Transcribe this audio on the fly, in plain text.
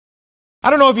I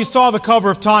don't know if you saw the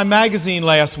cover of Time magazine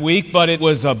last week, but it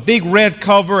was a big red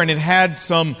cover and it had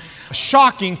some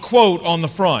shocking quote on the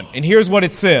front. And here's what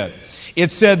it said.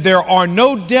 It said, "There are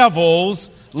no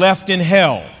devils left in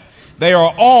hell. They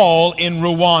are all in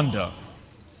Rwanda."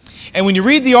 And when you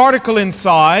read the article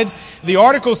inside, the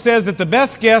article says that the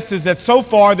best guess is that so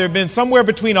far there have been somewhere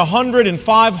between 100 and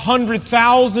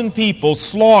 500,000 people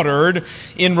slaughtered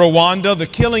in Rwanda. The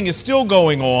killing is still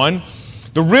going on.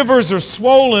 The rivers are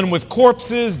swollen with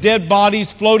corpses, dead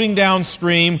bodies floating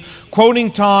downstream. Quoting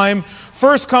Time,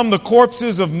 "First come the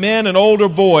corpses of men and older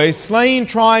boys, slain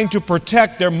trying to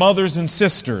protect their mothers and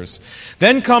sisters.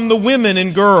 Then come the women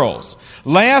and girls.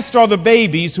 Last are the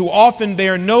babies who often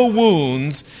bear no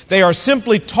wounds. They are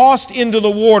simply tossed into the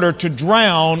water to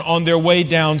drown on their way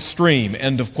downstream."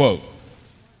 End of quote.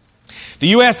 The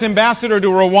U.S. ambassador to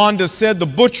Rwanda said the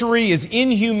butchery is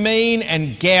inhumane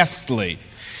and ghastly.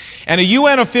 And a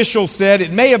UN official said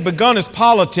it may have begun as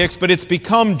politics, but it's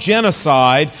become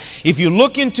genocide. If you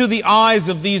look into the eyes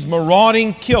of these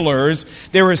marauding killers,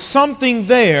 there is something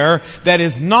there that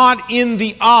is not in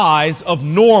the eyes of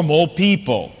normal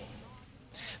people.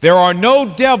 There are no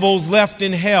devils left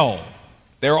in hell.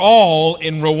 They're all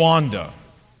in Rwanda.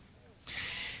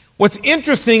 What's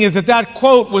interesting is that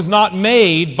quote was not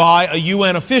made by a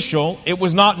UN official. It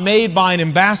was not made by an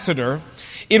ambassador.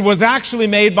 It was actually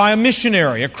made by a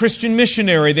missionary, a Christian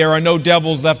missionary. There are no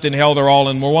devils left in hell, they're all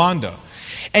in Rwanda.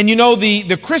 And you know,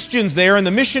 the Christians there and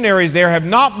the missionaries there have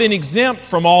not been exempt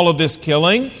from all of this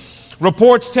killing.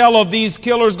 Reports tell of these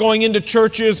killers going into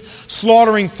churches,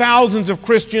 slaughtering thousands of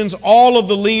Christians, all of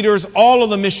the leaders, all of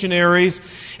the missionaries,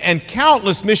 and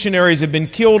countless missionaries have been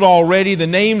killed already, the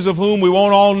names of whom we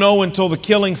won't all know until the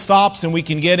killing stops and we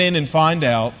can get in and find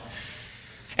out.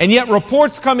 And yet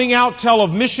reports coming out tell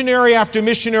of missionary after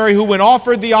missionary who, when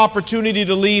offered the opportunity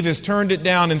to leave, has turned it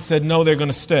down and said, no, they're going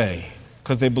to stay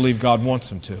because they believe God wants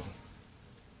them to.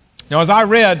 Now, as I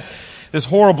read this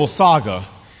horrible saga,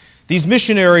 these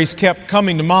missionaries kept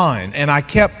coming to mind, and I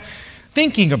kept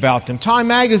thinking about them. Time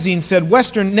magazine said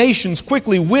Western nations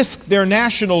quickly whisked their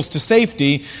nationals to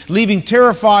safety, leaving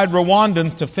terrified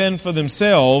Rwandans to fend for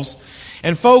themselves.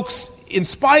 And folks, in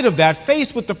spite of that,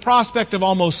 faced with the prospect of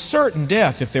almost certain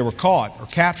death if they were caught or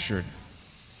captured,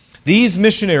 these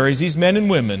missionaries, these men and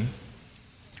women,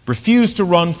 refused to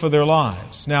run for their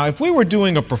lives. Now, if we were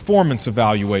doing a performance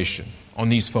evaluation on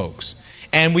these folks,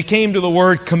 and we came to the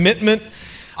word commitment,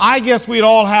 I guess we'd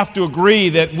all have to agree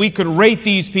that we could rate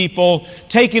these people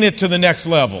taking it to the next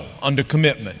level under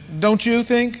commitment. Don't you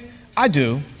think? I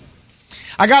do.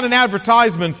 I got an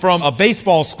advertisement from a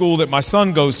baseball school that my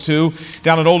son goes to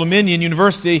down at Old Dominion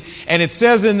University, and it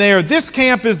says in there, "This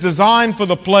camp is designed for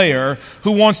the player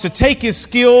who wants to take his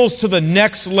skills to the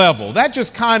next level." That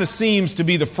just kind of seems to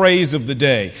be the phrase of the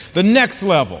day, the next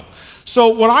level. So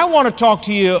what I want to talk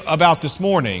to you about this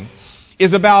morning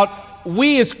is about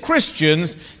we as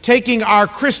Christians taking our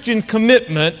Christian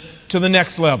commitment to the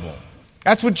next level.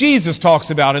 That's what Jesus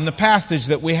talks about in the passage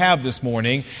that we have this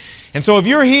morning. And so if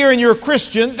you're here and you're a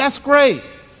Christian, that's great.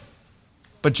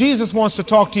 But Jesus wants to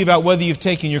talk to you about whether you've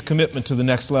taken your commitment to the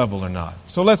next level or not.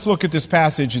 So let's look at this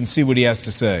passage and see what he has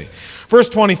to say. Verse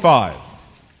 25.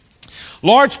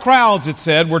 Large crowds, it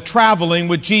said, were traveling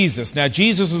with Jesus. Now,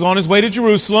 Jesus was on his way to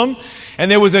Jerusalem,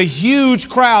 and there was a huge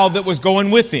crowd that was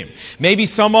going with him. Maybe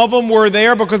some of them were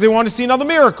there because they wanted to see another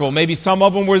miracle. Maybe some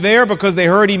of them were there because they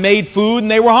heard he made food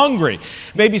and they were hungry.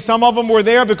 Maybe some of them were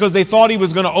there because they thought he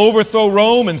was going to overthrow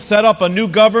Rome and set up a new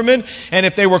government, and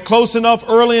if they were close enough,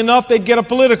 early enough, they'd get a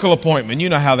political appointment. You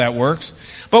know how that works.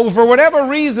 But for whatever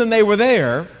reason they were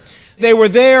there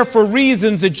for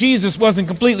reasons that Jesus wasn't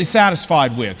completely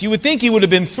satisfied with. You would think he would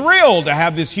have been thrilled to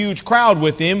have this huge crowd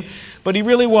with him, but he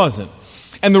really wasn't.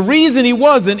 And the reason he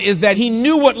wasn't is that he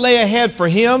knew what lay ahead for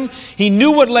him, he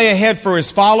knew what lay ahead for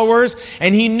his followers,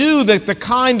 and he knew that the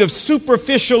kind of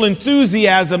superficial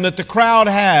enthusiasm that the crowd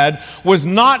had was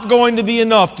not going to be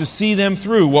enough to see them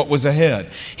through what was ahead.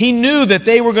 He knew that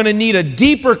they were going to need a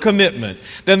deeper commitment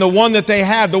than the one that they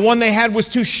had. The one they had was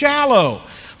too shallow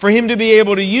for him to be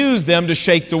able to use them to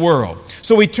shake the world.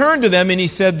 So he turned to them and he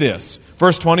said this,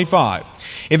 verse 25,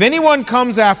 "If anyone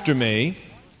comes after me,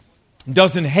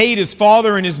 doesn't hate his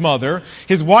father and his mother,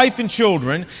 his wife and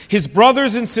children, his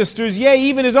brothers and sisters, yea,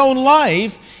 even his own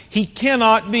life, he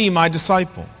cannot be my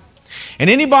disciple. And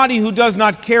anybody who does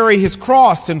not carry his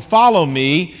cross and follow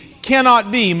me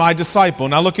cannot be my disciple."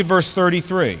 Now look at verse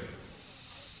 33.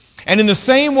 "And in the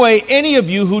same way, any of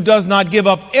you who does not give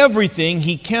up everything,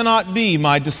 he cannot be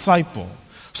my disciple.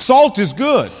 Salt is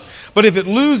good, But if it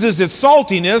loses its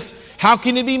saltiness, how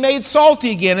can it be made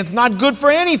salty again? It's not good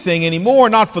for anything anymore,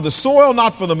 not for the soil,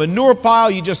 not for the manure pile.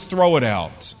 You just throw it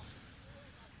out.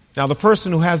 Now, the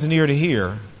person who has an ear to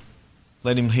hear,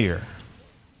 let him hear.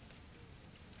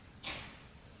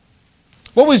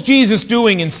 What was Jesus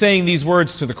doing in saying these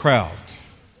words to the crowd?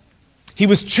 He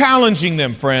was challenging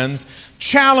them, friends,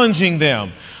 challenging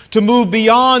them to move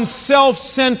beyond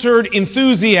self-centered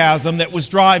enthusiasm that was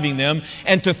driving them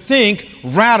and to think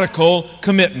radical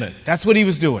commitment. That's what he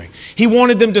was doing. He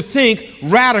wanted them to think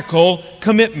radical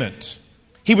commitment.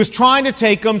 He was trying to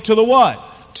take them to the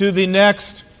what? To the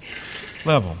next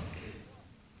level.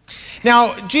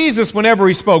 Now, Jesus, whenever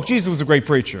he spoke, Jesus was a great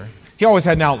preacher. He always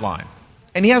had an outline.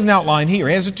 And he has an outline here.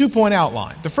 He has a 2-point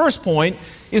outline. The first point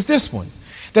is this one,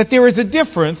 that there is a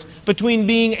difference between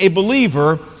being a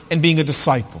believer and being a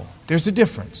disciple. There's a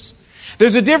difference.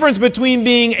 There's a difference between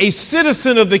being a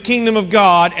citizen of the kingdom of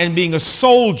God and being a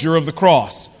soldier of the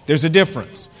cross. There's a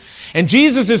difference. And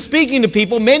Jesus is speaking to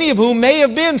people, many of whom may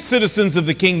have been citizens of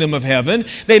the kingdom of heaven.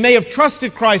 They may have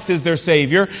trusted Christ as their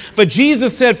Savior. But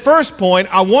Jesus said, first point,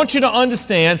 I want you to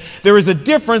understand there is a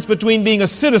difference between being a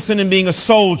citizen and being a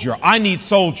soldier. I need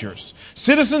soldiers.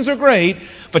 Citizens are great,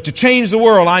 but to change the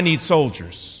world, I need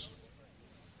soldiers.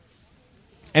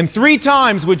 And 3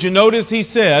 times, would you notice he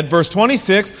said, verse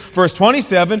 26, verse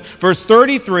 27, verse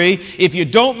 33, if you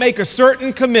don't make a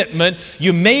certain commitment,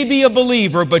 you may be a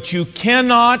believer, but you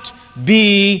cannot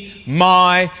be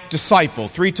my disciple.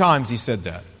 3 times he said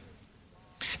that.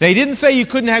 Now, he didn't say you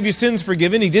couldn't have your sins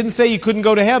forgiven. He didn't say you couldn't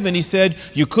go to heaven. He said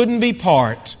you couldn't be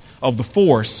part of the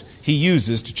force he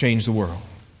uses to change the world.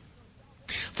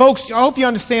 Folks, I hope you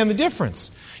understand the difference.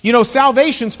 You know,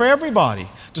 salvation's for everybody.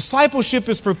 Discipleship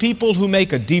is for people who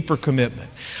make a deeper commitment.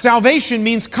 Salvation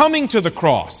means coming to the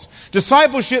cross.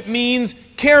 Discipleship means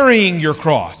carrying your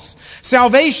cross.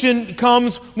 Salvation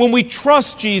comes when we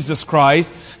trust Jesus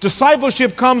Christ.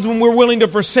 Discipleship comes when we're willing to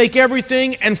forsake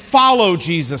everything and follow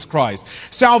Jesus Christ.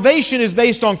 Salvation is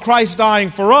based on Christ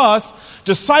dying for us.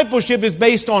 Discipleship is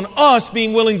based on us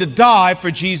being willing to die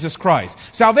for Jesus Christ.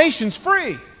 Salvation's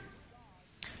free.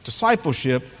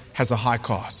 Discipleship has a high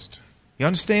cost. You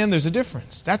understand? There's a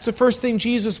difference. That's the first thing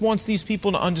Jesus wants these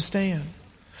people to understand.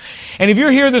 And if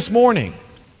you're here this morning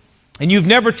and you've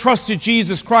never trusted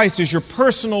Jesus Christ as your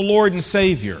personal Lord and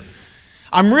Savior,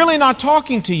 I'm really not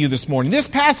talking to you this morning. This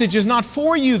passage is not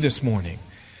for you this morning.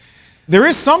 There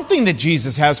is something that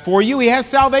Jesus has for you. He has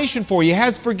salvation for you. He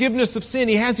has forgiveness of sin.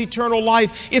 He has eternal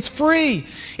life. It's free.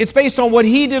 It's based on what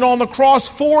He did on the cross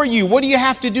for you. What do you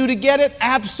have to do to get it?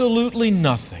 Absolutely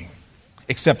nothing,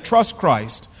 except trust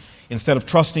Christ instead of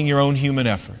trusting your own human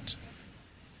effort.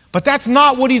 But that's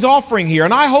not what He's offering here.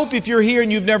 And I hope if you're here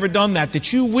and you've never done that,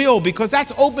 that you will, because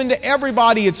that's open to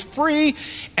everybody. It's free,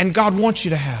 and God wants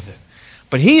you to have it.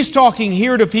 But He's talking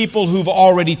here to people who've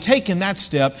already taken that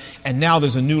step, and now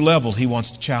there's a new level He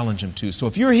wants to challenge them to. So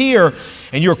if you're here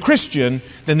and you're a Christian,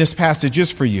 then this passage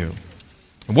is for you.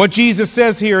 And what Jesus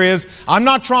says here is, I'm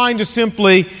not trying to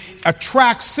simply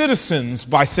attract citizens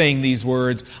by saying these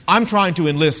words. I'm trying to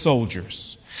enlist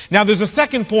soldiers. Now there's a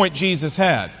second point Jesus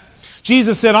had.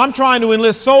 Jesus said, I'm trying to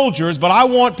enlist soldiers, but I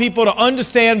want people to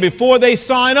understand before they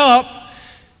sign up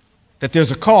that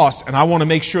there's a cost, and I want to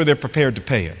make sure they're prepared to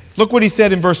pay it. Look what He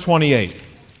said in verse 28.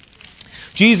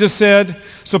 Jesus said,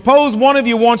 suppose one of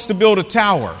you wants to build a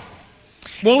tower.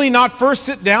 Will he not first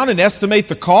sit down and estimate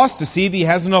the cost to see if he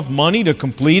has enough money to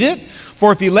complete it?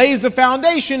 For if he lays the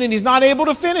foundation and he's not able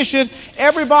to finish it,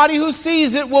 everybody who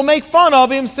sees it will make fun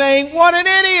of him, saying, what an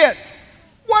idiot!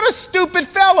 What a stupid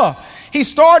fella! He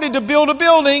started to build a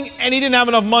building and he didn't have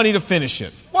enough money to finish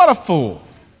it. What a fool!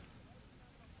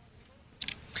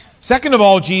 Second of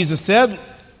all, Jesus said,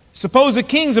 suppose a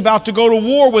king's about to go to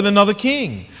war with another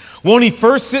king. Won't he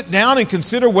first sit down and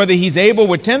consider whether he's able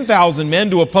with 10,000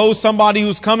 men to oppose somebody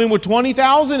who's coming with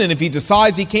 20,000? And if he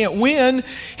decides he can't win,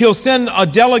 he'll send a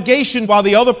delegation while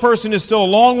the other person is still a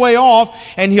long way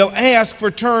off, and he'll ask for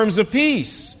terms of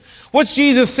peace. What's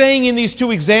Jesus saying in these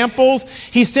two examples?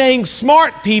 He's saying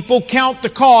smart people count the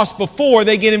cost before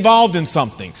they get involved in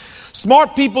something.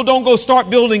 Smart people don't go start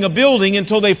building a building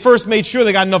until they first made sure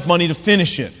they got enough money to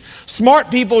finish it.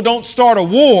 Smart people don't start a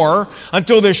war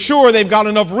until they're sure they've got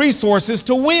enough resources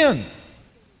to win.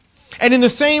 And in the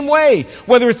same way,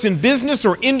 whether it's in business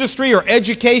or industry or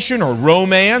education or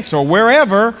romance or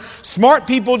wherever, smart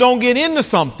people don't get into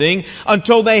something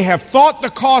until they have thought the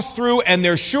cost through and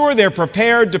they're sure they're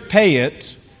prepared to pay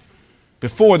it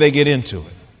before they get into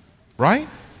it. Right?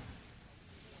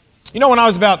 You know, when I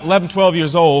was about 11, 12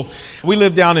 years old, we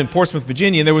lived down in Portsmouth,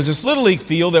 Virginia, and there was this Little League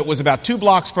field that was about 2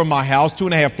 blocks from my house,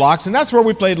 2.5 blocks, and that's where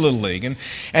we played Little League.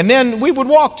 And then we would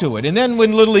walk to it. And then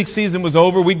when Little League season was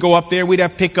over, we'd go up there, we'd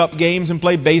have pickup games and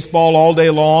play baseball all day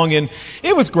long, and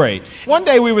it was great. One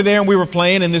day we were there and we were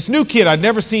playing, and this new kid, I'd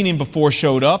never seen him before,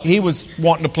 showed up. He was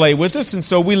wanting to play with us, and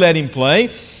so we let him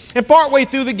play. And partway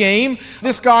through the game,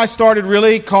 this guy started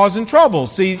really causing trouble.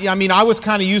 See, I mean, I was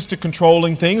kind of used to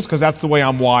controlling things because that's the way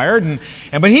I'm wired.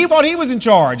 But he thought he was in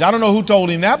charge. I don't know who told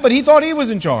him that, but he thought he was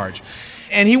in charge.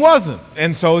 And he wasn't.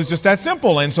 And so it's just that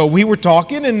simple. And so we were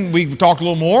talking, and we talked a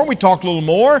little more, we talked a little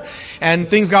more, and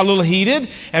things got a little heated.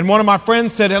 And one of my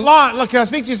friends said, "Lon, look, can I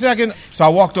speak to you a second?" So I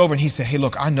walked over, and he said, "Hey,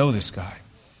 look, I know this guy.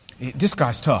 This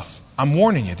guy's tough. I'm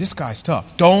warning you, this guy's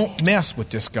tough. Don't mess with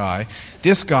this guy.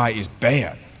 This guy is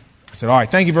bad." I said, "All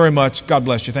right, thank you very much. God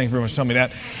bless you. Thank you very much for telling me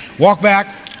that." Walk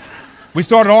back. We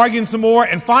started arguing some more,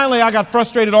 and finally I got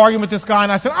frustrated arguing with this guy,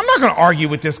 and I said, "I'm not going to argue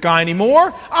with this guy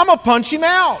anymore. I'm going to punch him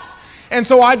out." And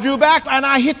so I drew back, and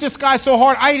I hit this guy so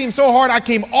hard. I hit him so hard, I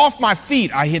came off my feet.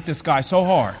 I hit this guy so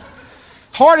hard.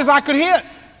 Hard as I could hit.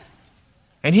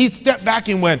 And he stepped back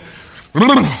and went,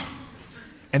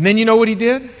 and then you know what he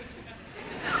did?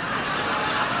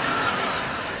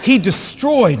 He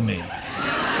destroyed me.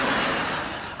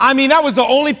 I mean, that was the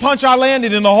only punch I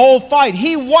landed in the whole fight.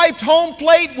 He wiped home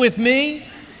plate with me.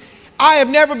 I have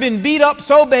never been beat up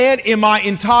so bad in my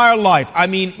entire life. I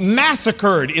mean,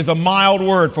 massacred is a mild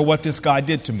word for what this guy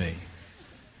did to me.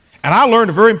 And I learned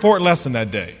a very important lesson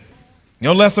that day. You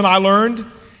know the lesson I learned?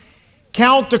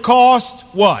 Count the cost,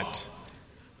 what?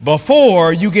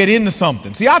 Before you get into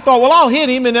something. See, I thought, well, I'll hit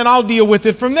him and then I'll deal with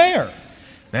it from there.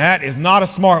 That is not a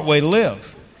smart way to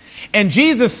live. And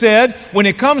Jesus said, when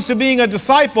it comes to being a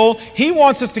disciple, he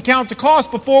wants us to count the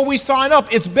cost before we sign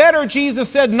up. It's better, Jesus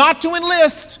said, not to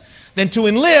enlist than to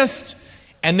enlist,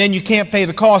 and then you can't pay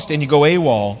the cost and you go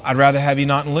AWOL. I'd rather have you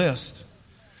not enlist.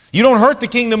 You don't hurt the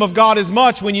kingdom of God as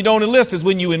much when you don't enlist as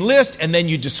when you enlist and then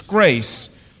you disgrace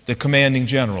the commanding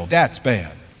general. That's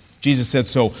bad. Jesus said,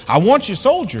 so I want you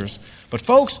soldiers, but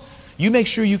folks, you make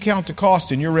sure you count the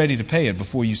cost and you're ready to pay it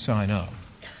before you sign up.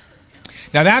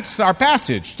 Now that's our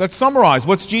passage. Let's summarize.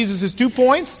 What's Jesus' 2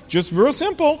 points? Just real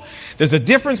simple. There's a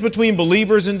difference between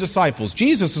believers and disciples.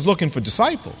 Jesus is looking for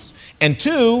disciples. And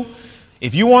 2,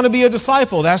 if you want to be a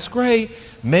disciple, that's great.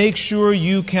 Make sure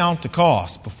you count the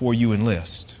cost before you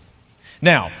enlist.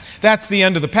 Now, that's the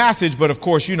end of the passage, but of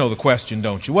course you know the question,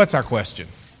 don't you? What's our question?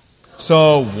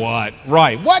 So what?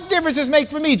 Right. What difference does it make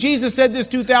for me? Jesus said this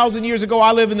 2,000 years ago.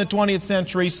 I live in the 20th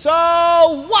century. So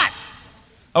what?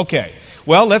 Okay.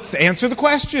 Well, let's answer the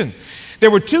question. There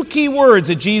were 2 key words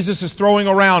that Jesus is throwing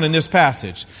around in this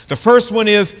passage. The first one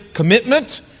is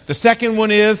commitment. The second one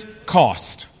is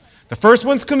cost. The first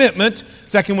one's commitment.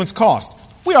 Second one's cost.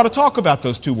 We ought to talk about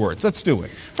those 2 words. Let's do it.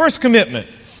 First, commitment.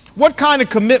 What kind of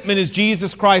commitment is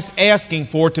Jesus Christ asking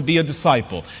for to be a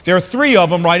disciple? There are 3 of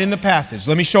them right in the passage.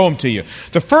 Let me show them to you.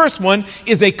 The first one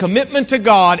is a commitment to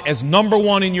God as number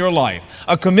 1 in your life.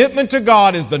 A commitment to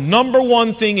God is the number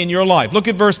 1 thing in your life. Look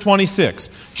at verse 26.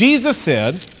 Jesus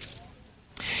said,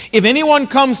 if anyone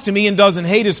comes to me and doesn't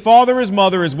hate his father, his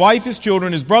mother, his wife, his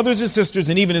children, his brothers, his sisters,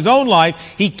 and even his own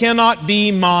life, he cannot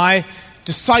be my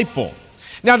disciple.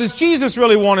 Now, does Jesus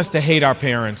really want us to hate our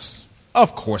parents?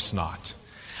 Of course not.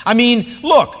 I mean,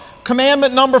 look,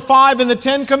 commandment number 5 in the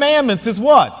 10 Commandments is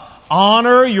what?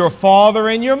 Honor your father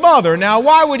and your mother. Now,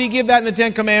 why would he give that in the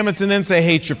 10 Commandments and then say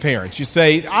hate your parents? You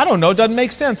say, I don't know, it doesn't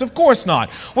make sense. Of course not.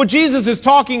 What Jesus is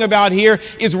talking about here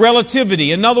is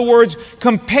relativity. In other words,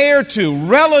 compared to,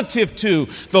 relative to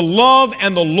the love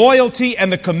and the loyalty and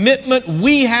the commitment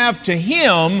we have to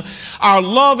him, our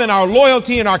love and our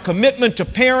loyalty and our commitment to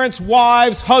parents,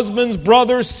 wives, husbands,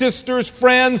 brothers, sisters,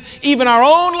 friends, even our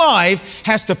own life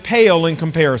has to pale in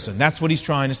comparison. That's what he's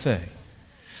trying to say.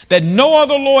 That no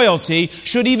other loyalty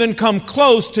should even come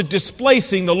close to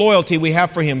displacing the loyalty we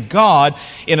have for him. God,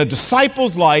 in a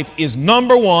disciple's life, is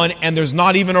number 1, and there's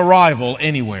not even a rival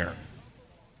anywhere.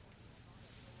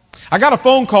 I got a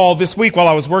phone call this week while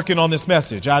I was working on this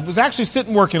message. I was actually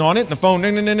sitting working on it, and the phone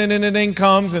ding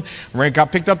comes, and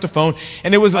got picked up the phone.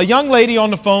 And it was a young lady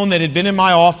on the phone that had been in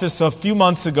my office a few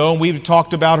months ago, and we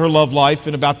talked about her love life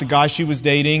and about the guy she was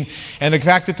dating, and the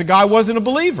fact that the guy wasn't a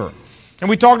believer. And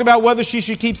we talked about whether she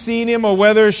should keep seeing him or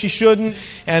whether she shouldn't.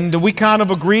 And we kind of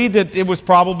agreed that it was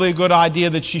probably a good idea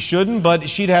that she shouldn't, but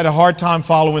she'd had a hard time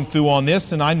following through on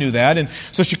this, and I knew that. And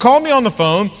so she called me on the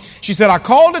phone. She said, I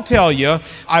called to tell you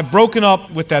I've broken up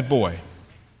with that boy.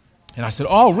 And I said,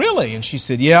 oh, really? And she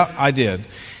said, yeah, I did.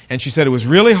 And she said, it was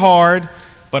really hard,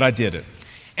 but I did it.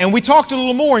 And we talked a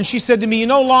little more, and she said to me,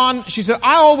 Lon, she said,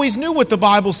 I always knew what the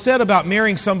Bible said about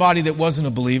marrying somebody that wasn't a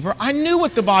believer. I knew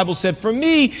what the Bible said. For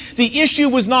me, the issue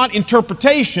was not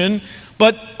interpretation,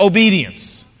 but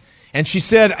obedience. And she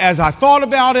said, as I thought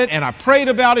about it and I prayed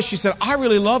about it, she said, I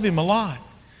really love him a lot.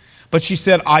 But she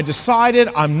said, I decided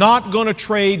I'm not going to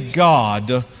trade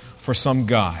God for some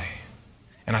guy.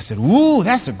 And I said, ooh,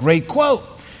 that's a great quote.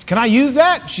 Can I use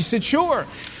that? She said, sure.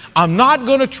 I'm not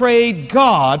going to trade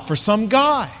God for some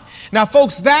guy. Now,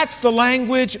 folks, that's the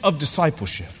language of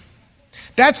discipleship.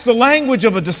 That's the language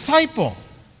of a disciple.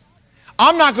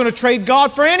 I'm not going to trade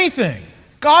God for anything.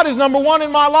 God is number one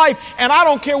in my life, and I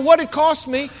don't care what it costs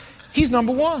me. He's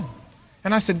number one.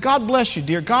 And I said, God bless you,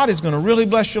 dear. God is going to really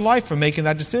bless your life for making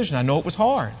that decision. I know it was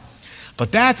hard.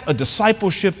 But that's a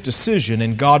discipleship decision,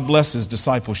 and God blesses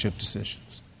discipleship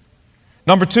decisions.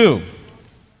 Number two,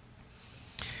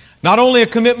 not only a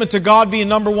commitment to God being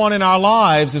number one in our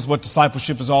lives is what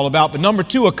discipleship is all about, but number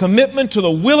two, a commitment to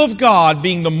the will of God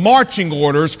being the marching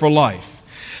orders for life.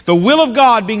 The will of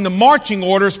God being the marching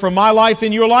orders for my life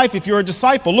and your life if you're a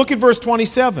disciple. Look at verse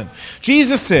 27.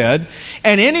 Jesus said,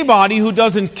 and anybody who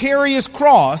doesn't carry his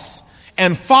cross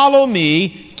and follow me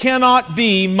cannot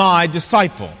be my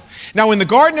disciple. Now in the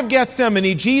Garden of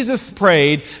Gethsemane, Jesus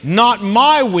prayed, not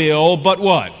my will, but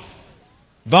what?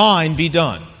 Thine be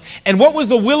done. And what was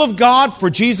the will of God for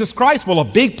Jesus Christ? Well, a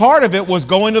big part of it was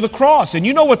going to the cross. And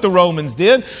you know what the Romans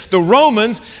did. The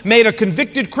Romans made a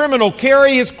convicted criminal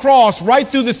carry his cross right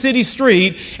through the city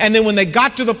street. And then when they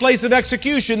got to the place of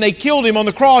execution, they killed him on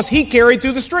the cross. He carried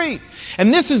through the street.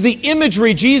 And this is the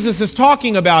imagery Jesus is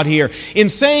talking about here. In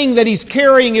saying that he's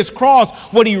carrying his cross,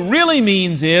 what he really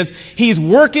means is he's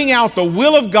working out the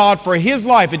will of God for his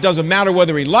life. It doesn't matter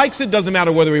whether he likes it, doesn't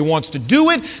matter whether he wants to do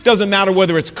it, doesn't matter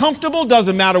whether it's comfortable,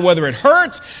 doesn't matter whether it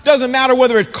hurts, doesn't matter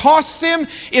whether it costs him.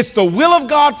 It's the will of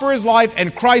God for his life.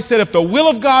 And Christ said, if the will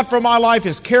of God for my life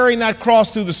is carrying that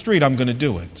cross through the street, I'm going to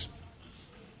do it.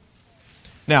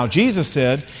 Now, Jesus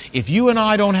said, if you and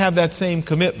I don't have that same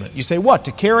commitment, you say, what,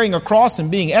 to carrying a cross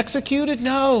and being executed?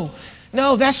 No,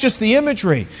 that's just the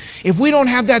imagery. If we don't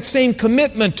have that same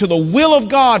commitment to the will of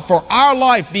God for our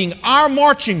life being our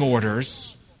marching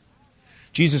orders,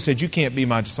 Jesus said, you can't be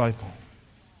my disciple.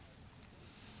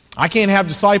 I can't have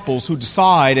disciples who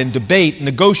decide and debate and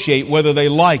negotiate whether they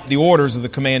like the orders of the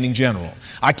commanding general.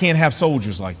 I can't have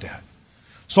soldiers like that.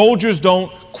 Soldiers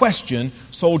don't question,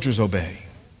 soldiers obey.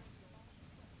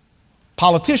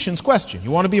 Politicians question.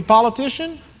 You want to be a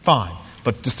politician? Fine.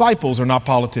 But disciples are not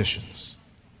politicians.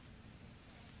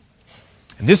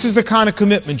 And this is the kind of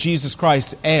commitment Jesus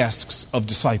Christ asks of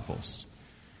disciples.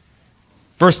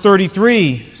 Verse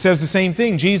 33 says the same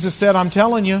thing. Jesus said, I'm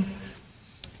telling you,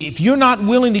 if you're not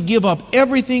willing to give up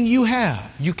everything you have,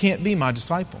 you can't be my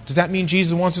disciple. Does that mean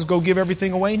Jesus wants us to go give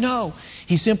everything away? No.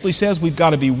 He simply says we've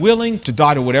got to be willing to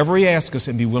die to whatever he asks us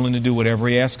and be willing to do whatever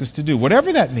he asks us to do.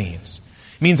 Whatever that means.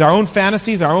 It means our own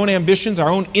fantasies, our own ambitions, our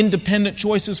own independent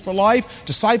choices for life.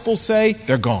 Disciples say,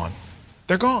 they're gone.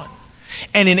 They're gone.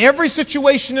 And in every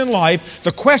situation in life,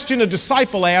 the question a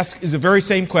disciple asks is the very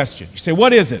same question. You say,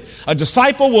 what is it? A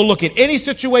disciple will look at any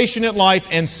situation in life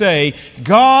and say,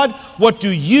 God, what do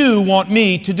you want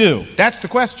me to do? That's the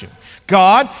question.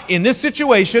 God, in this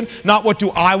situation, not what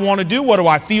do I want to do, what do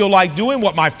I feel like doing,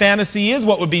 what my fantasy is,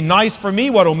 what would be nice for me,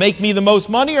 what will make me the most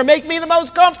money or make me the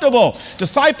most comfortable.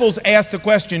 Disciples ask the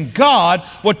question, God,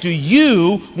 what do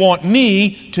you want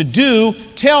me to do?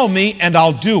 Tell me and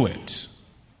I'll do it.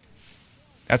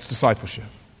 That's discipleship.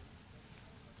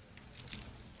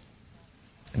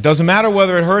 It doesn't matter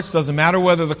whether it hurts, doesn't matter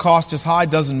whether the cost is high,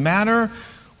 doesn't matter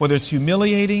whether it's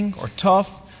humiliating or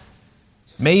tough,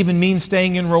 may even mean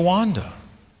staying in Rwanda.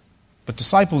 But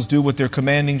disciples do what their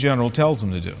commanding general tells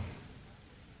them to do.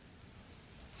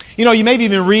 You know, you maybe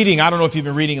have been reading, I don't know if you've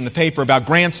been reading in the paper about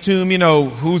Grant's tomb, you know,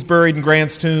 who's buried in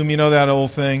Grant's tomb, you know that old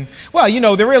thing. Well, you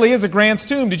know, there really is a Grant's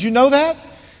tomb. Did you know that?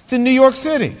 It's in New York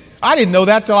City. I didn't know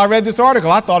that till I read this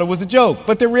article. I thought it was a joke.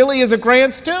 But there really is a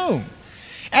Grant's tomb.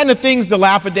 And the thing's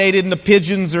dilapidated and the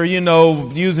pigeons are, you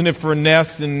know, using it for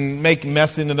nests and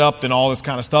messing it up and all this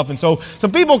kind of stuff. And so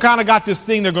some people kind of got this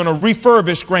thing, they're going to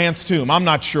refurbish Grant's tomb. I'm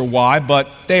not sure why, but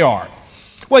they are.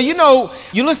 Well, you know,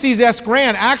 Ulysses S.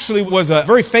 Grant actually was a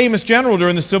very famous general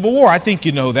during the Civil War. I think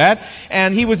you know that.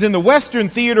 And he was in the Western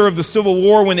theater of the Civil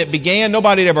War when it began.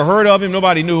 Nobody had ever heard of him.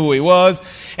 Nobody knew who he was.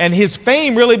 And his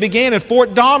fame really began at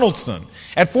Fort Donelson.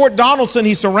 At Fort Donelson,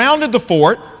 he surrounded the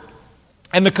fort.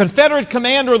 And the Confederate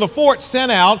commander of the fort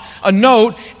sent out a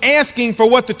note asking for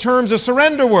what the terms of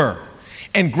surrender were.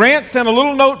 And Grant sent a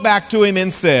little note back to him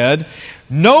and said,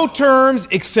 no terms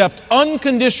except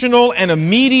unconditional and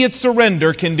immediate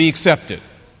surrender can be accepted.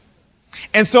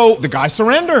 And so the guy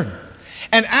surrendered.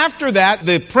 And after that,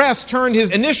 the press turned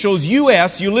his initials,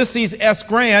 U.S., Ulysses S.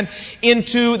 Grant,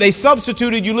 into, they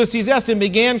substituted Ulysses S. and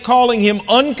began calling him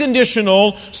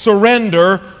Unconditional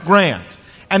Surrender Grant.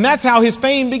 And that's how his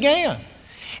fame began.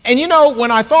 And you know,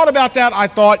 when I thought about that, I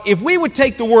thought, if we would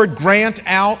take the word Grant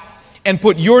out and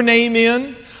put your name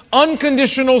in,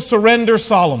 Unconditional Surrender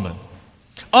Solomon,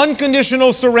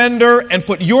 Unconditional Surrender, and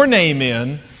put your name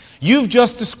in, you've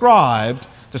just described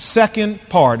the second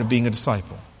part of being a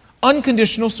disciple.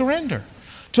 Unconditional surrender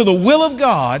to the will of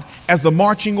God as the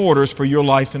marching orders for your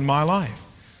life and my life.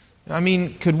 I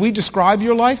mean, could we describe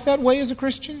your life that way as a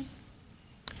Christian?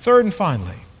 Third and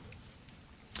finally,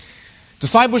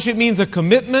 discipleship means a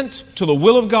commitment to the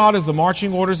will of God as the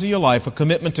marching orders of your life. A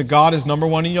commitment to God is number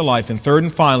one in your life. And third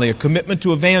and finally, a commitment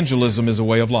to evangelism is a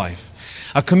way of life.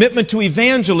 A commitment to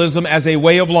evangelism as a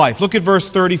way of life. Look at verse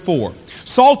 34.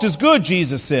 Salt is good,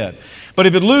 Jesus said. But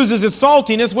if it loses its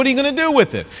saltiness, what are you going to do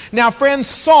with it? Now, friends,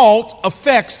 salt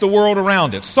affects the world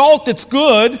around it. Salt that's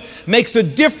good makes a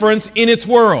difference in its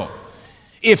world.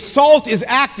 If salt is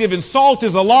active and salt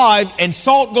is alive and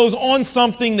salt goes on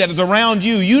something that is around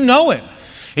you, you know it.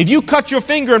 If you cut your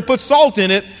finger and put salt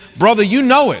in it, brother, you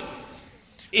know it.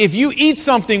 If you eat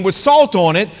something with salt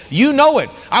on it, you know it.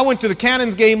 I went to the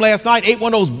Cannons game last night, ate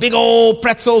one of those big old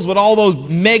pretzels with all those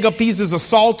mega pieces of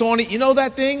salt on it. You know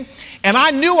that thing? And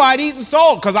I knew I'd eaten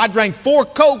salt because I drank 4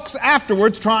 Cokes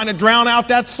afterwards trying to drown out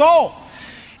that salt.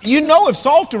 You know if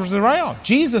salt was around.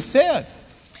 Jesus said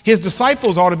his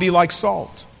disciples ought to be like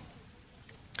salt.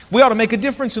 We ought to make a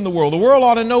difference in the world. The world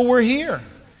ought to know we're here.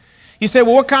 You say,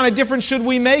 well, what kind of difference should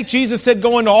we make? Jesus said,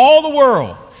 go into all the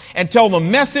world and tell the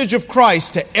message of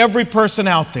Christ to every person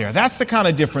out there. That's the kind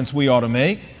of difference we ought to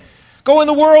make. Go in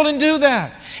the world and do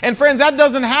that. And friends, that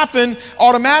doesn't happen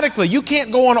automatically. You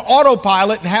can't go on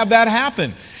autopilot and have that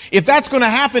happen. If that's going to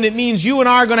happen, it means you and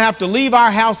I are going to have to leave our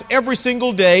house every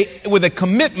single day with a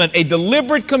commitment, a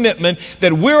deliberate commitment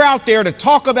that we're out there to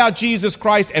talk about Jesus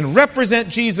Christ and represent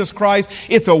Jesus Christ.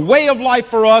 It's a way of life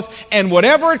for us, and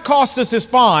whatever it costs us is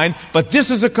fine, but this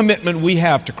is a commitment we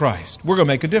have to Christ. We're going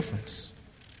to make a difference.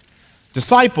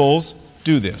 Disciples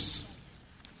do this.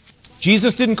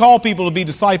 Jesus didn't call people to be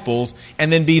disciples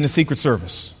and then be in the secret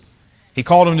service. He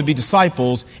called them to be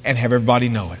disciples and have everybody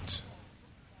know it.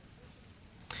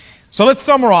 So let's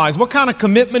summarize. What kind of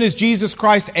commitment is Jesus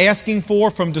Christ asking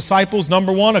for from disciples?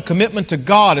 Number one, a commitment to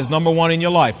God is number one in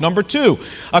your life. Number two,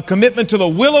 a commitment to the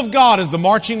will of God as the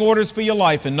marching orders for your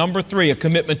life. And number three, a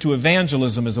commitment to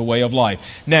evangelism as a way of life.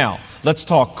 Now, let's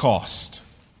talk cost.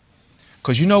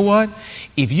 Because you know what?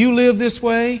 If you live this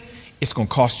way, it's going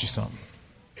to cost you something.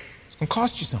 It's going to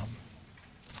cost you something.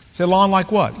 Say, Lon,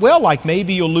 like what? Well, like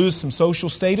maybe you'll lose some social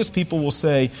status. People will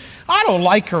say, I don't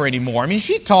like her anymore. I mean,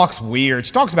 she talks weird.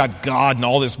 She talks about God and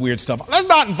all this weird stuff. Let's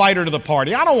not invite her to the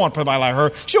party. I don't want somebody like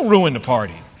her. She'll ruin the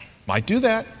party. Might do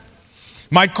that.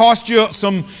 Might cost you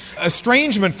some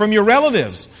estrangement from your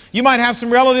relatives. You might have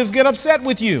some relatives get upset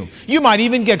with you. You might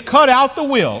even get cut out the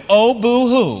will. Oh,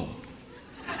 boo-hoo.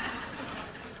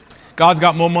 God's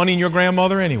got more money than your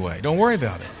grandmother anyway. Don't worry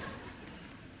about it.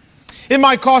 It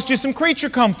might cost you some creature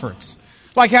comforts,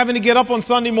 like having to get up on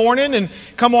Sunday morning and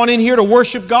come on in here to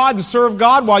worship God and serve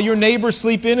God while your neighbors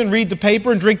sleep in and read the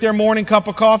paper and drink their morning cup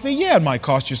of coffee. Yeah, it might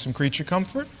cost you some creature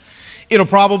comfort. It'll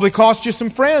probably cost you some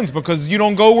friends because you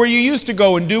don't go where you used to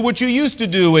go and do what you used to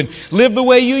do and live the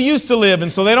way you used to live, and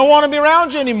so they don't want to be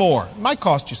around you anymore. It might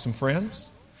cost you some friends.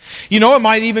 You know, it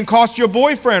might even cost you a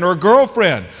boyfriend or a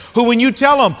girlfriend who, when you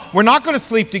tell them, we're not going to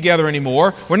sleep together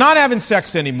anymore, we're not having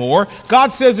sex anymore,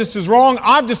 God says this is wrong,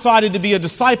 I've decided to be a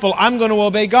disciple, I'm going to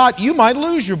obey God, you might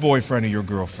lose your boyfriend or your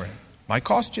girlfriend. Might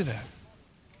cost you that.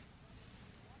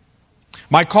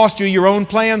 Might cost you your own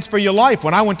plans for your life.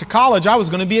 When I went to college, I was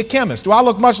going to be a chemist. Do I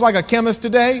look much like a chemist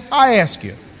today? I ask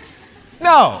you.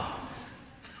 No.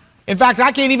 In fact,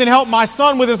 I can't even help my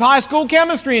son with his high school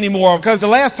chemistry anymore because the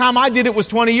last time I did it was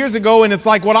 20 years ago, and it's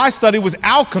like what I studied was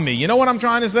alchemy. You know what I'm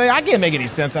trying to say? I can't make any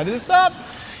sense out of this stuff.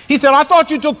 He said, I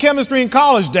thought you took chemistry in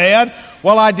college, Dad.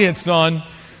 Well, I did, son,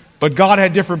 but God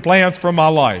had different plans for my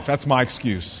life. That's my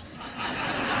excuse.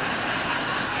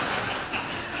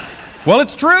 Well,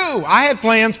 it's true. I had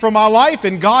plans for my life,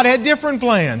 and God had different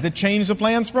plans. It changed the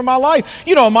plans for my life.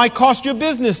 You know, it might cost you a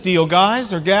business deal,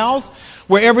 guys or gals,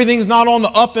 where everything's not on the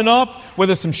up and up, where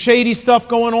there's some shady stuff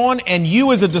going on, and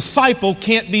you as a disciple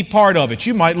can't be part of it.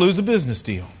 You might lose a business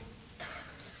deal.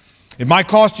 It might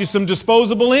cost you some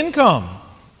disposable income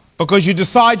because you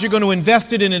decide you're going to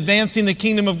invest it in advancing the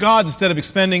kingdom of God instead of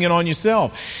expending it on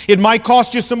yourself. It might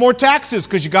cost you some more taxes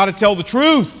because you got to tell the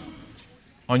truth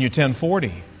on your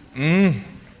 1040.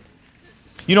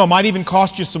 You know, it might even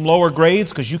cost you some lower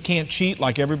grades because you can't cheat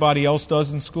like everybody else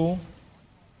does in school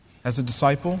as a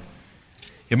disciple.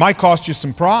 It might cost you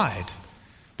some pride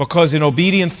because in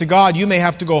obedience to God, you may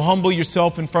have to go humble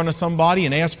yourself in front of somebody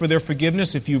and ask for their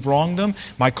forgiveness if you've wronged them.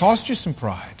 It might cost you some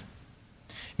pride.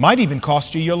 It might even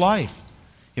cost you your life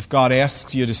if God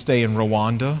asks you to stay in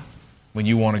Rwanda when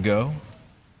you want to go.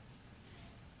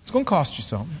 It's going to cost you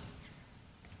something.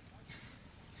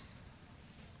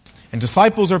 And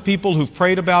disciples are people who've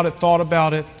prayed about it, thought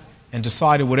about it, and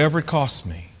decided whatever it costs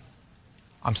me,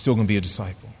 I'm still going to be a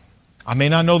disciple. I may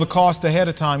not know the cost ahead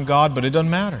of time, God, but it doesn't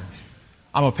matter.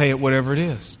 I'm going to pay it whatever it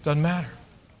is. Doesn't matter.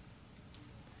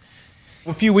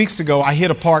 A few weeks ago, I hit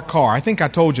a parked car. I think I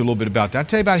told you a little bit about that. Did I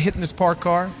tell you about hitting this parked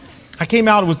car? I came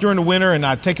out, it was during the winter, and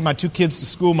I'd taken my two kids to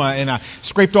school, and I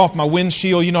scraped off my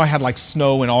windshield. You know, I had like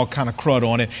snow and all kind of crud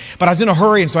on it. But I was in a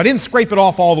hurry, and so I didn't scrape it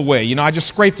off all the way. You know, I just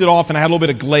scraped it off, and I had a little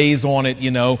bit of glaze on it, you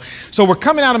know. So we're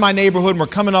coming out of my neighborhood, and we're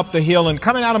coming up the hill. And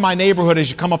coming out of my neighborhood, as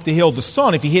you come up the hill, the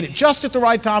sun, if you hit it just at the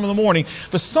right time in the morning,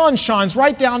 the sun shines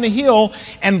right down the hill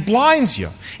and blinds you.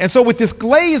 And so with this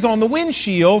glaze on the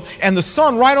windshield and the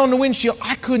sun right on the windshield,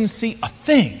 I couldn't see a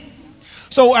thing.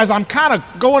 So as I'm kind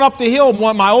of going up the hill,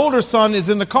 my older son is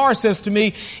in the car, says to me,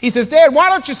 he says, Dad, why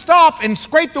don't you stop and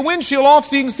scrape the windshield off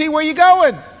so you can see where you're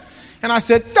going? And I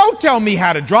said, don't tell me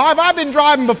how to drive. I've been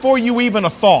driving before you even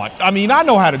have thought. I mean, I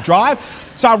know how to drive.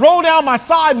 So I roll down my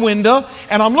side window,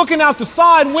 and I'm looking out the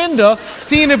side window,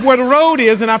 seeing where the road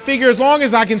is, and I figure as long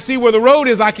as I can see where the road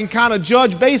is, I can kind of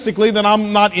judge basically that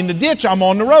I'm not in the ditch, I'm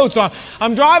on the road. So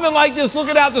I'm driving like this,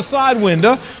 looking out the side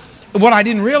window. What I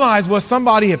didn't realize was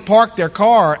somebody had parked their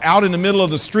car out in the middle of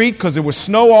the street because there was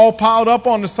snow all piled up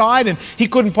on the side, and he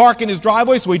couldn't park in his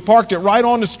driveway, so he parked it right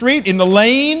on the street in the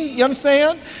lane, you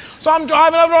understand? So I'm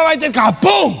driving up like this, God,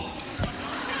 boom!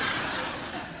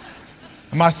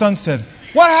 And my son said,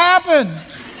 what happened?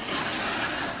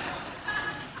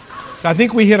 So I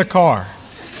think we hit a car.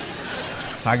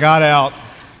 So I got out.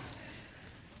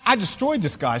 I destroyed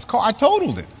this guy's car. I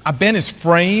totaled it. I bent his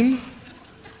frame.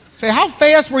 Say, how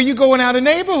fast were you going out of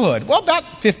the neighborhood? Well,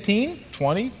 about 15,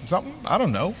 20, something. I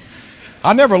don't know.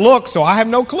 I never looked, so I have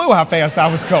no clue how fast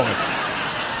I was going.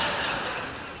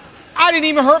 I didn't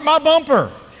even hurt my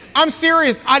bumper. I'm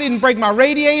serious. I didn't break my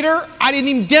radiator. I didn't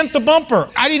even dent the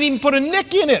bumper. I didn't even put a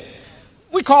nick in it.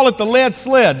 We call it the lead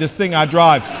sled, this thing I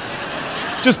drive.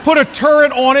 Just put a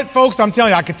turret on it, folks. I'm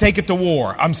telling you, I could take it to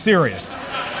war. I'm serious.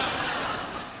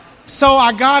 So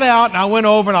I got out and I went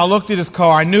over and I looked at his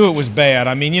car. I knew it was bad.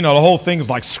 I mean, you know, the whole thing was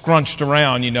like scrunched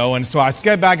around, you know. And so I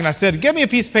got back and I said, give me a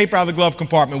piece of paper out of the glove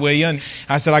compartment, will you? And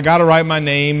I said, I got to write my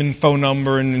name and phone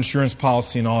number and insurance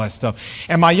policy and all that stuff.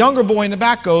 And my younger boy in the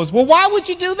back goes, well, why would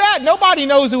you do that? Nobody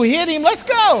knows who hit him. Let's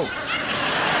go.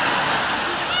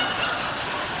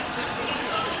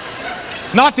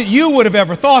 Not that you would have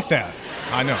ever thought that.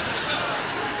 I know.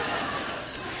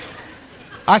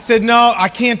 I said, no, I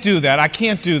can't do that. I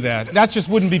can't do that. That just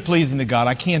wouldn't be pleasing to God.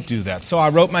 I can't do that. So I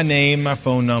wrote my name, my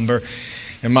phone number,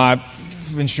 and my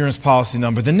insurance policy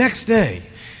number. The next day,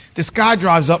 this guy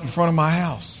drives up in front of my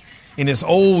house in this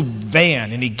old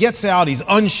van, and he gets out, he's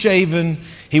unshaven.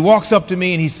 He walks up to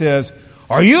me and he says,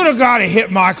 are you the guy that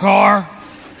hit my car?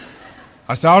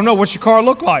 I said, I don't know. What's your car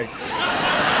look like?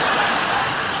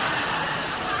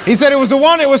 He said, it was the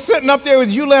one that was sitting up there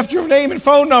with you left your name and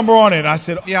phone number on it. I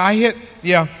said, I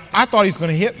thought he was going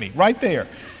to hit me right there.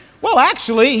 Well,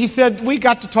 actually, he said, we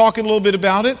got to talking a little bit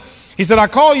about it. He said, I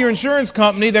call your insurance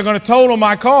company. They're going to total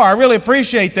my car. I really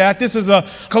appreciate that. This is a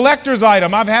collector's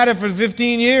item. I've had it for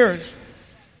 15 years.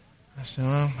 I said,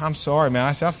 oh, I'm sorry, man.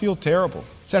 I said, I feel terrible.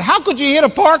 He said, how could you hit a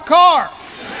parked car?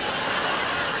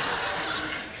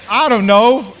 I don't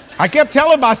know. I kept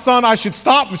telling my son I should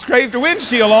stop and scrape the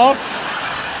windshield off.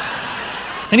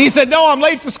 And he said, no, I'm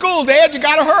late for school, Dad. You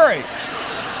got to hurry.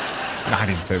 No, I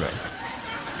didn't say that.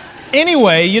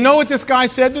 Anyway, you know what this guy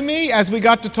said to me as we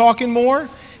got to talking more?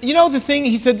 You know the thing,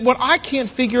 he said, what I can't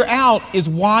figure out is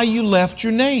why you left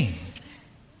your name.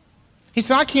 He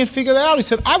said, I can't figure that out. He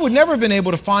said, I would never have been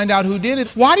able to find out who did it.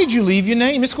 Why did you leave your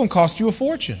name? It's going to cost you a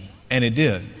fortune. And it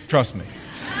did. Trust me.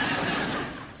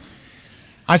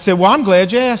 I said, well, I'm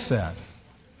glad you asked that.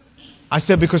 I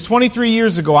said, because 23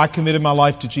 years ago, I committed my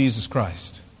life to Jesus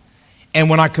Christ. And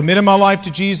when I committed my life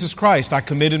to Jesus Christ, I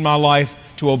committed my life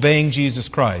to obeying Jesus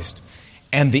Christ.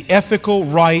 And the ethical,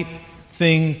 right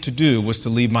thing to do was to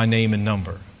leave my name and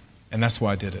number. And that's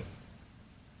why I did it.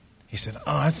 He said,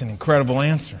 oh, that's an incredible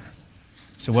answer.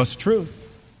 I said, well, it's the truth.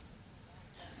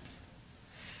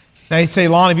 Now you say,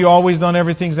 Lon, have you always done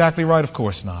everything exactly right? Of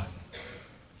course not.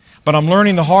 But I'm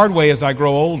learning the hard way as I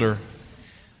grow older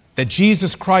that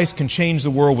Jesus Christ can change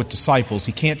the world with disciples.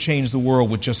 He can't change the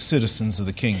world with just citizens of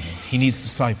the kingdom. He needs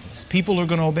disciples. People are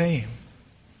going to obey him.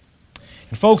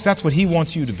 And folks, that's what he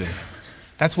wants you to be.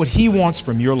 That's what he wants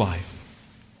from your life.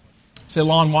 You say,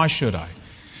 Lon, why should I?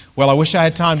 Well, I wish I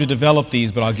had time to develop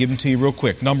these, but I'll give them to you real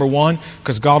quick. Number one,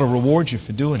 because God will reward you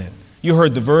for doing it. You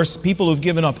heard the verse, people who've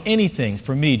given up anything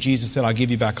for me, Jesus said, I'll give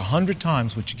you back 100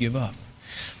 times what you give up.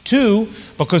 Two,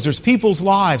 because there's people's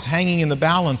lives hanging in the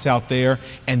balance out there,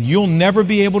 and you'll never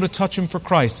be able to touch them for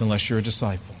Christ unless you're a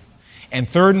disciple. And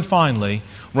third and finally,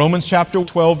 Romans chapter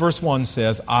 12, verse 1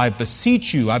 says, I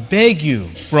beseech you, I beg you,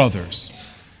 brothers,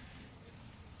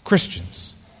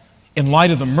 Christians, in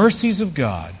light of the mercies of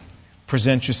God,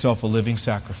 present yourself a living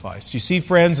sacrifice. You see,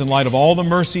 friends, in light of all the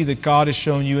mercy that God has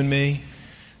shown you and me,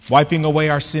 wiping away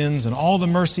our sins and all the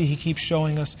mercy he keeps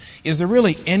showing us, is there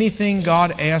really anything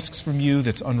God asks from you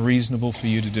that's unreasonable for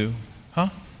you to do?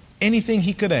 Anything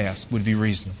he could ask would be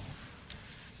reasonable.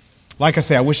 Like I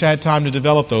say, I wish I had time to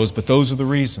develop those, but those are the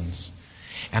reasons.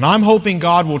 And I'm hoping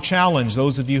God will challenge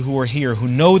those of you who are here who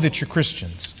know that you're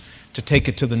Christians to take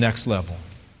it to the next level,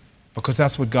 because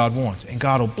that's what God wants. And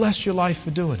God will bless your life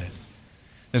for doing it.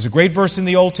 There's a great verse in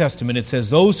the Old Testament. It says,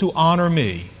 those who honor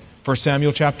me, 1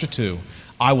 Samuel chapter 2,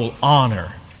 I will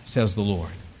honor, says the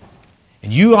Lord.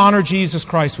 And you honor Jesus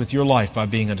Christ with your life by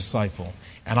being a disciple.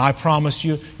 And I promise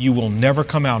you, you will never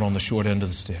come out on the short end of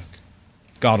the stick.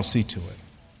 God will see to it.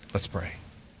 Let's pray.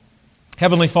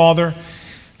 Heavenly Father,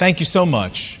 thank you so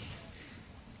much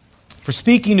for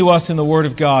speaking to us in the Word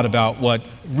of God about what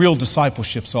real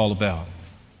discipleship's all about.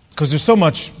 Because there's so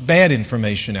much bad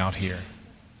information out here.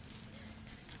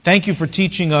 Thank you for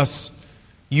teaching us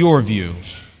your view,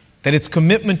 that it's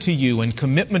commitment to you and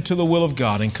commitment to the will of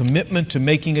God and commitment to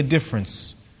making a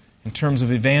difference in terms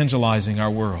of evangelizing our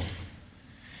world.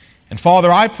 And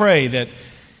Father, I pray that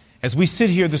as we sit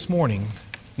here this morning,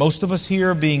 most of us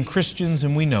here being Christians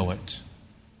and we know it,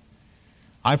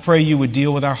 I pray you would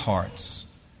deal with our hearts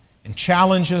and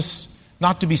challenge us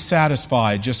not to be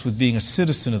satisfied just with being a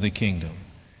citizen of the kingdom,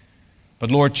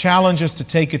 but Lord, challenge us to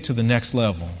take it to the next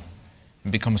level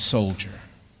and become a soldier.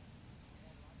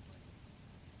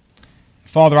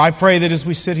 Father, I pray that as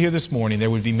we sit here this morning, there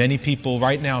would be many people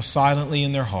right now silently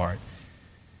in their heart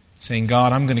saying,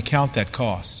 God, I'm going to count that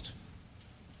cost,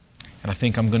 and I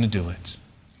think I'm going to do it.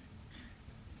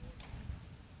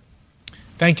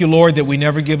 Thank you, Lord, that we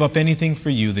never give up anything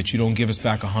for you that you don't give us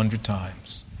back 100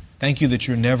 times. Thank you that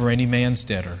you're never any man's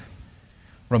debtor.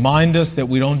 Remind us that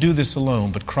we don't do this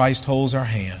alone, but Christ holds our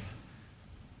hand.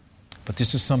 But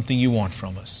this is something you want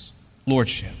from us,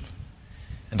 lordship.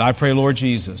 And I pray, Lord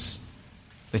Jesus,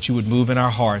 that you would move in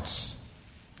our hearts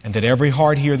and that every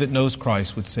heart here that knows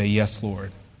Christ would say, yes,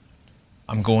 Lord,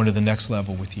 I'm going to the next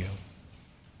level with you.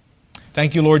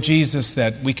 Thank you, Lord Jesus,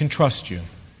 that we can trust you,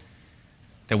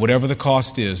 that whatever the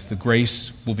cost is, the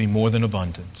grace will be more than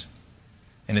abundant.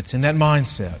 And it's in that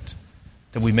mindset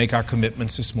that we make our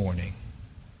commitments this morning.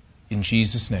 In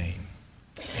Jesus' name,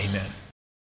 amen.